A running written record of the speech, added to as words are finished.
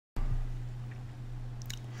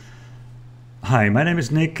Hi, my name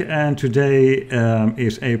is Nick, and today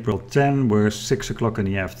is April 10. We're 6 o'clock in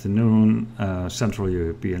the afternoon, Central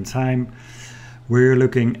European time. We're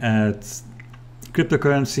looking at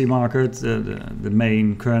cryptocurrency market, the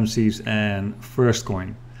main currencies, and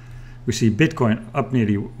Firstcoin. We see Bitcoin up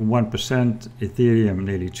nearly 1%, Ethereum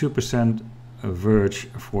nearly 2%, Verge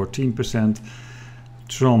 14%,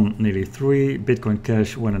 Tron nearly 3%, Bitcoin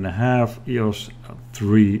Cash 1.5%, EOS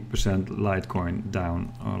 3%, Litecoin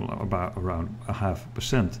down about around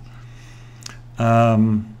 0.5%.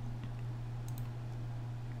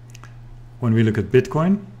 When we look at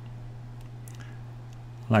Bitcoin,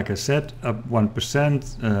 like I said, up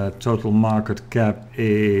 1%. Total market cap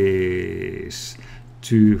is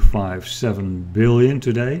 257 billion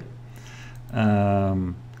today.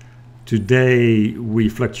 Today we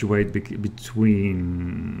fluctuate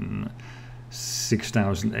between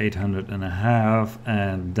 6,800.5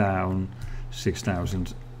 and down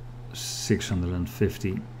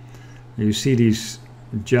 6,650. You see these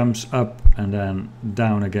jumps up and then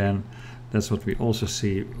down again. That's what we also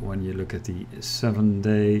see when you look at the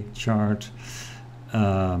 7-day chart.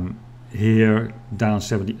 Here down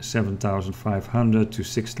 7,500 to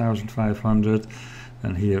 6,500,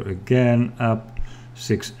 and here again up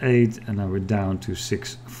 6.8, and now we're down to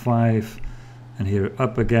 6.5, and here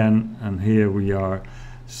up again, and here we are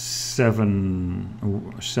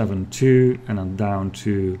 7.2, and I'm down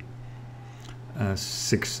to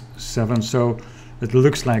 6.7. So it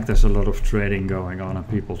looks like there's a lot of trading going on, and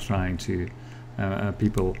people trying to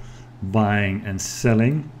people buying and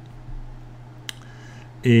selling.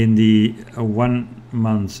 In the 1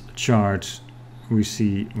 month chart, we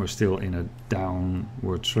see we're still in a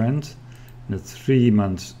downward trend. In the 3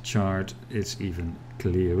 month chart, it's even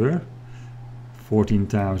clearer,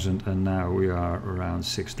 14,000, and now we are around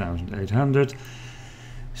 6,800.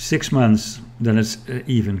 6 months, then it's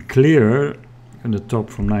even clearer, in the top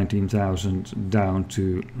from 19,000 down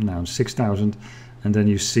to now 6,000, and then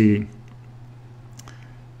you see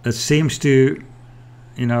it seems to,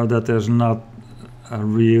 that there's not a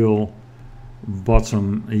real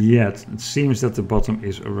bottom yet. It seems that the bottom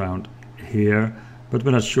is around here, but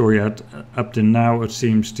we're not sure yet. Up to now it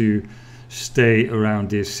seems to stay around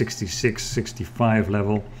this 66, 65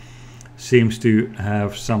 level. Seems to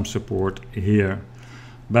have some support here,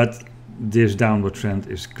 but this downward trend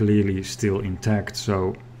is clearly still intact,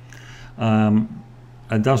 so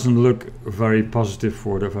it doesn't look very positive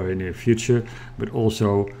for the very near future, but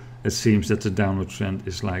also it seems that the downward trend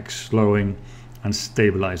is like slowing and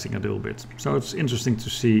stabilizing a little bit. So it's interesting to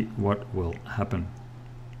see what will happen.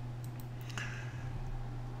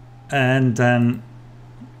 And then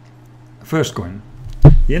Firstcoin.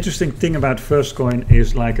 The interesting thing about Firstcoin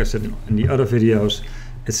is, like I said in the other videos,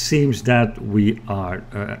 it seems that we are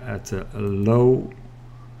at a low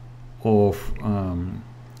of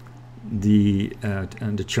the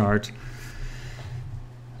chart.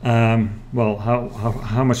 Well,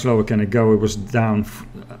 how much lower can it go? It was down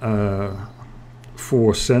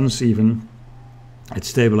 4 cents even. It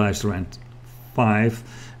stabilized around 5,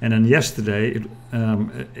 and then yesterday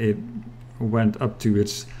it went up to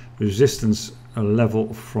its resistance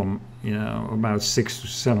level from about 6 to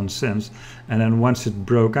 7 cents, and then once it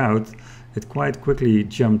broke out, it quite quickly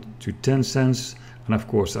jumped to 10 cents, and of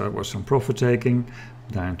course there was some profit taking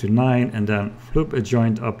down to 9, and then flip, it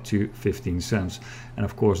joined up to 15 cents, and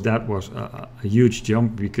of course that was a huge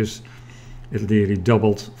jump because it nearly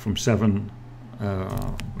doubled from 7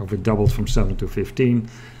 it doubled from 7 to 15.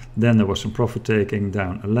 Then there was some profit taking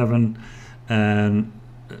down 11, and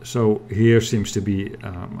so here seems to be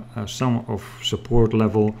some of support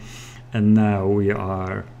level, and now we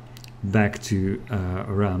are back to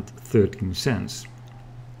around 13 cents.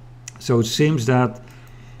 So it seems that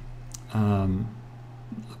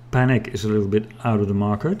panic is a little bit out of the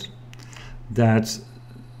market, that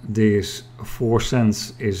this 4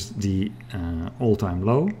 cents is the all-time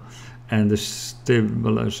low, and the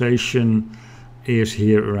stabilization is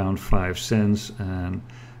here around 5 cents, and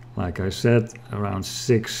like I said, around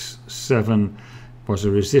 6, 7 was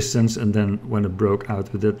a resistance, and then when it broke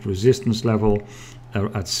out with that resistance level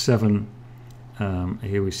at 7,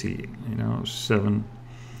 here we see 7,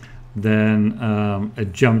 then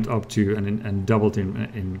it jumped up to and doubled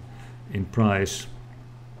in price,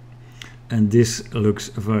 and this looks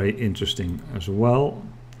very interesting as well.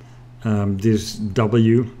 This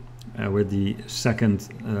W with the second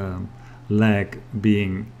leg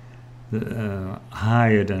being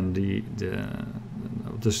higher than the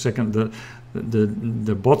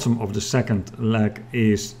bottom of the second leg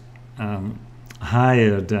is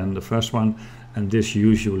higher than the first one, and this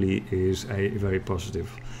usually is a very positive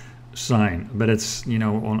sign. But it's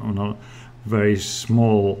on a very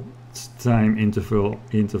small time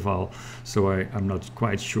interval, so I'm not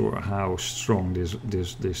quite sure how strong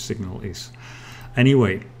this signal is.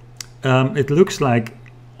 Anyway, it looks like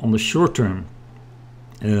on the short term,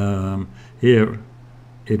 here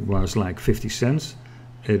it was like 50 cents.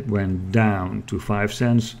 It went down to 5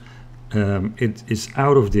 cents. It is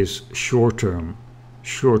out of this short-term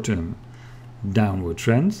downward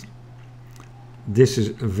trend. This is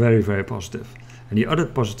very, very positive. And the other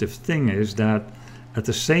positive thing is that at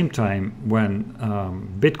the same time when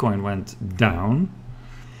Bitcoin went down,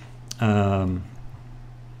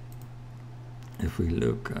 if we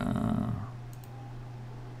look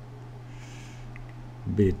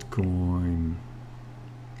Bitcoin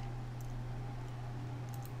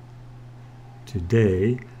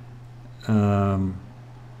today,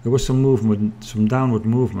 there was some movement, some downward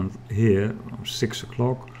movement here, 6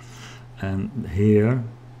 o'clock, and here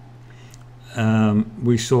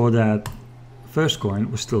we saw that Firstcoin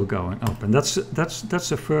was still going up, and that's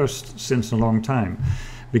the first since a long time,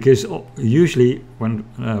 because usually when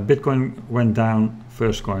Bitcoin went down,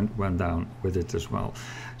 Firstcoin went down with it as well.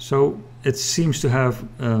 So it seems to have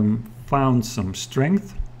found some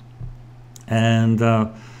strength, and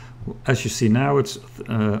as you see now, it's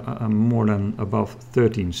more than above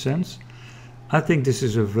 13 cents. I think this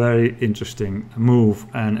is a very interesting move,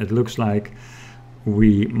 and it looks like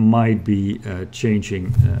we might be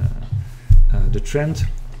changing the trend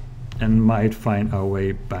and might find our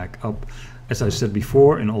way back up. As I said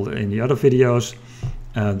before in the other videos,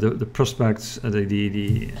 the prospects,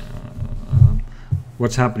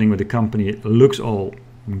 what's happening with the company looks all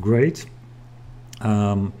great.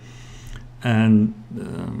 And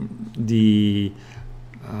the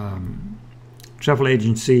travel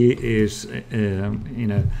agency is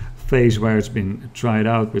in a phase where it's been tried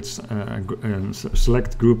out with a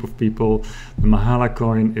select group of people. The Mahala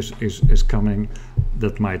coin is coming.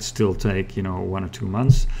 That might still take 1 or 2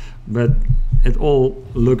 months, but it all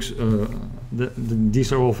looks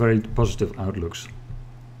these are all very positive outlooks.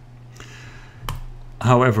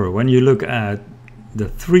 However, when you look at the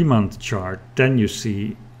 3-month chart, then you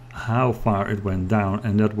see how far it went down,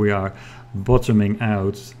 and that we are bottoming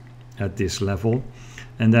out at this level,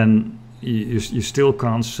 and then you still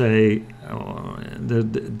can't say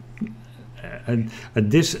at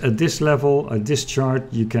this level, at this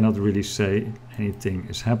chart, you cannot really say anything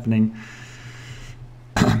is happening.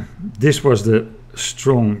 This was the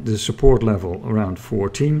support level around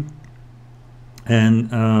 14,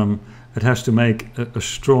 and it has to make a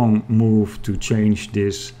strong move to change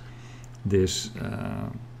this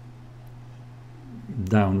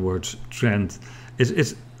downwards trend.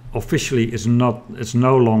 It's officially it's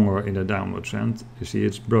no longer in a downward trend. You see,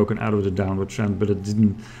 it's broken out of the downward trend, but it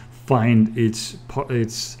didn't find its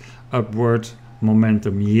upward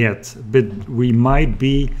momentum yet. But we might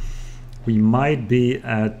be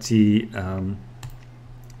at the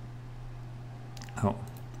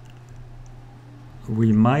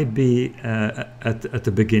at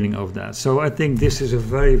the beginning of that. So I think this is a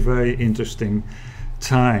very, very interesting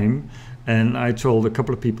time. And I told a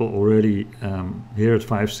couple of people already here at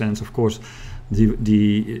 5 cents. Of course,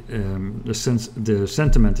 the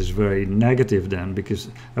sentiment is very negative then, because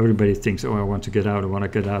everybody thinks, oh, I want to get out,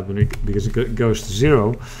 because it goes to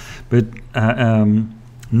zero. But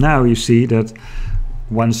now you see that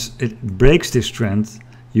once it breaks this trend,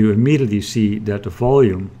 you immediately see that the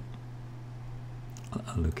volume,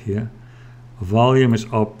 look here, volume is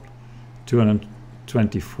up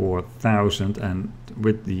 224,000, and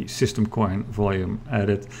with the system coin volume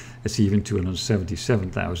added, it's even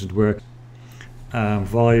 277,000, where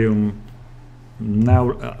volume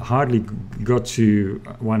now hardly got to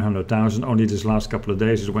 100,000. Only this last couple of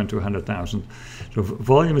days it went to 100,000. So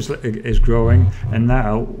volume is growing, and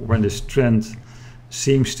now when this trend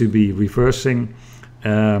seems to be reversing,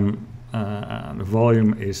 the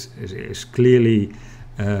volume is clearly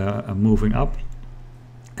moving up,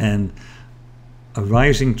 and a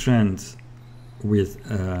rising trend with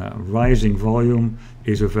rising volume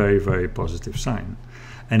is a very, very positive sign.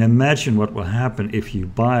 And imagine what will happen if you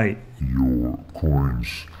buy your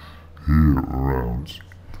coins here around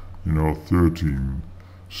 13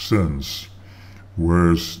 cents,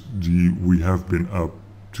 whereas we have been up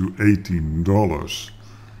to $18.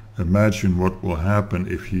 Imagine what will happen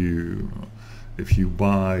if you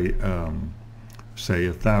buy say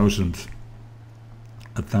 1,000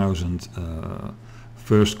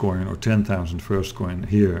 Firstcoin or 10,000 Firstcoin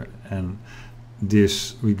here, and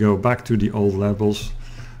we go back to the old levels.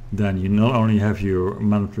 Then you not only have your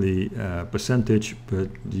monthly percentage, but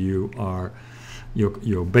you are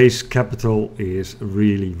your base capital is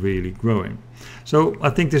really growing. So I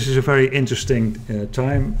think this is a very interesting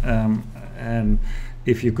time, and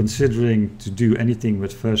if you're considering to do anything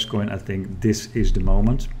with Firstcoin, I think this is the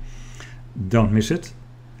moment. Don't miss it.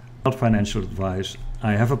 Not financial advice.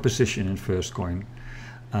 I have a position in Firstcoin,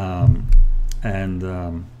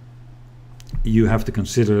 and you have to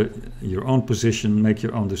consider your own position, make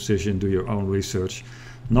your own decision, do your own research.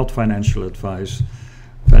 Not financial advice,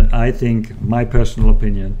 but I think my personal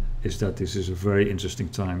opinion is that this is a very interesting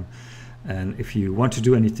time. And if you want to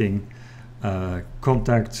do anything,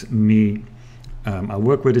 contact me. I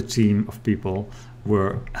work with a team of people.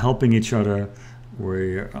 We're helping each other.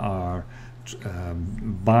 We are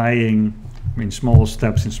buying in small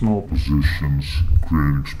steps, in small positions,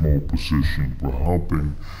 creating small positions. We're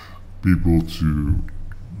helping people to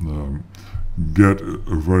get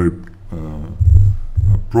a very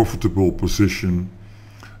profitable position.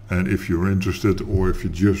 And if you're interested, or if you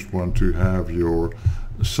just want to have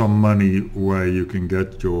some money where you can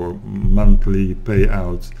get your monthly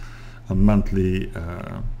payout, a monthly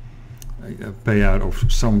payout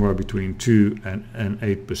of somewhere between 2 and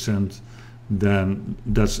 8%, then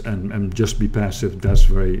that's and just be passive.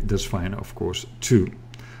 That's fine, of course, too.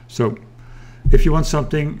 So if you want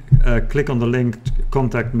something, click on the link,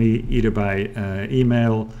 contact me either by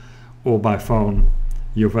email or by phone.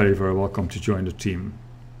 You're very welcome to join the team.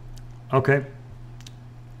 Okay,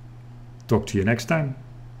 talk to you next time.